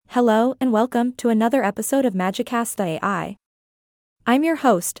Hello and welcome to another episode of Magicast the AI. I'm your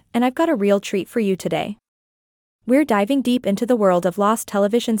host, and I've got a real treat for you today. We're diving deep into the world of lost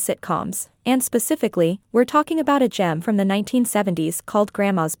television sitcoms, and specifically, we're talking about a gem from the 1970s called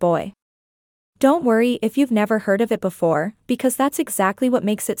Grandma's Boy. Don't worry if you've never heard of it before, because that's exactly what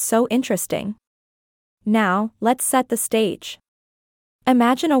makes it so interesting. Now, let's set the stage.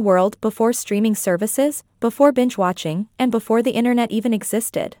 Imagine a world before streaming services, before binge watching, and before the internet even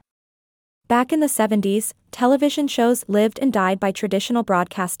existed. Back in the 70s, television shows lived and died by traditional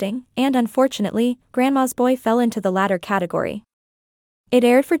broadcasting, and unfortunately, Grandma's Boy fell into the latter category. It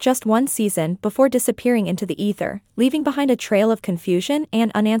aired for just one season before disappearing into the ether, leaving behind a trail of confusion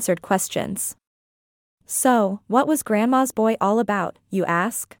and unanswered questions. So, what was Grandma's Boy all about, you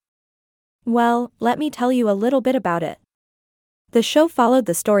ask? Well, let me tell you a little bit about it. The show followed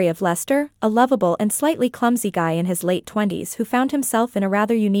the story of Lester, a lovable and slightly clumsy guy in his late 20s who found himself in a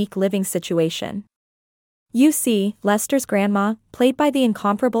rather unique living situation. You see, Lester's grandma, played by the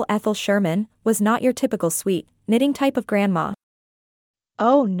incomparable Ethel Sherman, was not your typical sweet, knitting type of grandma.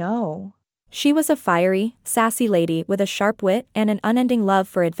 Oh no. She was a fiery, sassy lady with a sharp wit and an unending love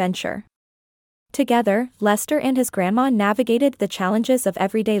for adventure. Together, Lester and his grandma navigated the challenges of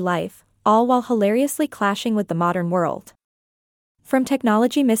everyday life, all while hilariously clashing with the modern world. From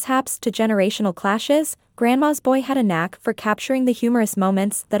technology mishaps to generational clashes, Grandma's Boy had a knack for capturing the humorous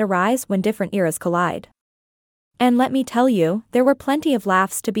moments that arise when different eras collide. And let me tell you, there were plenty of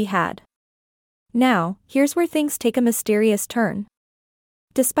laughs to be had. Now, here's where things take a mysterious turn.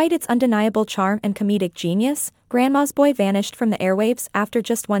 Despite its undeniable charm and comedic genius, Grandma's Boy vanished from the airwaves after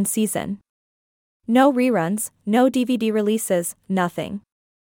just one season. No reruns, no DVD releases, nothing.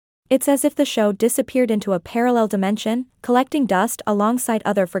 It's as if the show disappeared into a parallel dimension, collecting dust alongside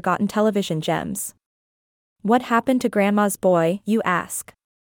other forgotten television gems. What happened to Grandma's Boy, you ask?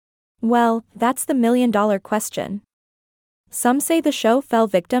 Well, that's the million-dollar question. Some say the show fell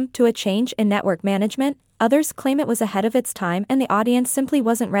victim to a change in network management, others claim it was ahead of its time and the audience simply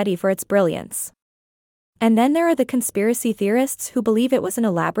wasn't ready for its brilliance. And then there are the conspiracy theorists who believe it was an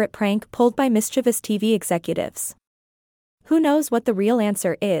elaborate prank pulled by mischievous TV executives. Who knows what the real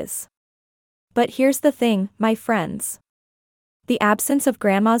answer is? But here's the thing, my friends. The absence of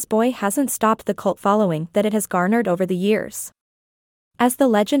Grandma's Boy hasn't stopped the cult following that it has garnered over the years. As the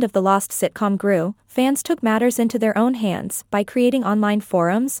legend of the lost sitcom grew, fans took matters into their own hands by creating online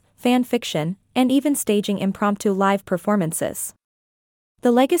forums, fan fiction, and even staging impromptu live performances.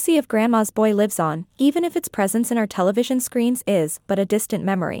 The legacy of Grandma's Boy lives on, even if its presence in our television screens is but a distant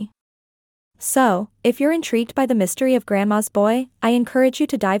memory. So, if you're intrigued by the mystery of Grandma's Boy, I encourage you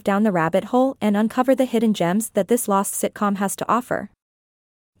to dive down the rabbit hole and uncover the hidden gems that this lost sitcom has to offer.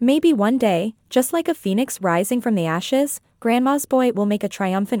 Maybe one day, just like a phoenix rising from the ashes, Grandma's Boy will make a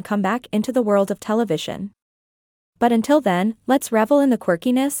triumphant comeback into the world of television. But until then, let's revel in the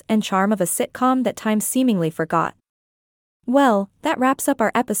quirkiness and charm of a sitcom that time seemingly forgot. Well, that wraps up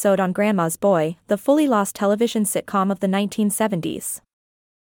our episode on Grandma's Boy, the fully lost television sitcom of the 1970s.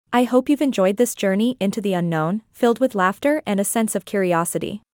 I hope you've enjoyed this journey into the unknown, filled with laughter and a sense of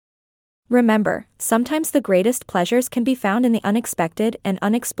curiosity. Remember, sometimes the greatest pleasures can be found in the unexpected and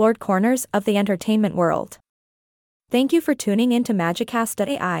unexplored corners of the entertainment world. Thank you for tuning in to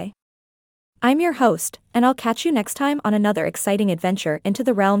Magicast.ai. I'm your host, and I'll catch you next time on another exciting adventure into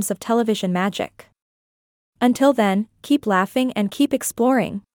the realms of television magic. Until then, keep laughing and keep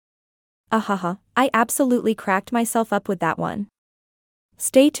exploring. Ahaha, I absolutely cracked myself up with that one.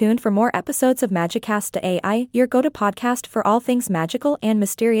 Stay tuned for more episodes of Magicast.ai, your go-to podcast for all things magical and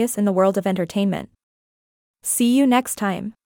mysterious in the world of entertainment. See you next time.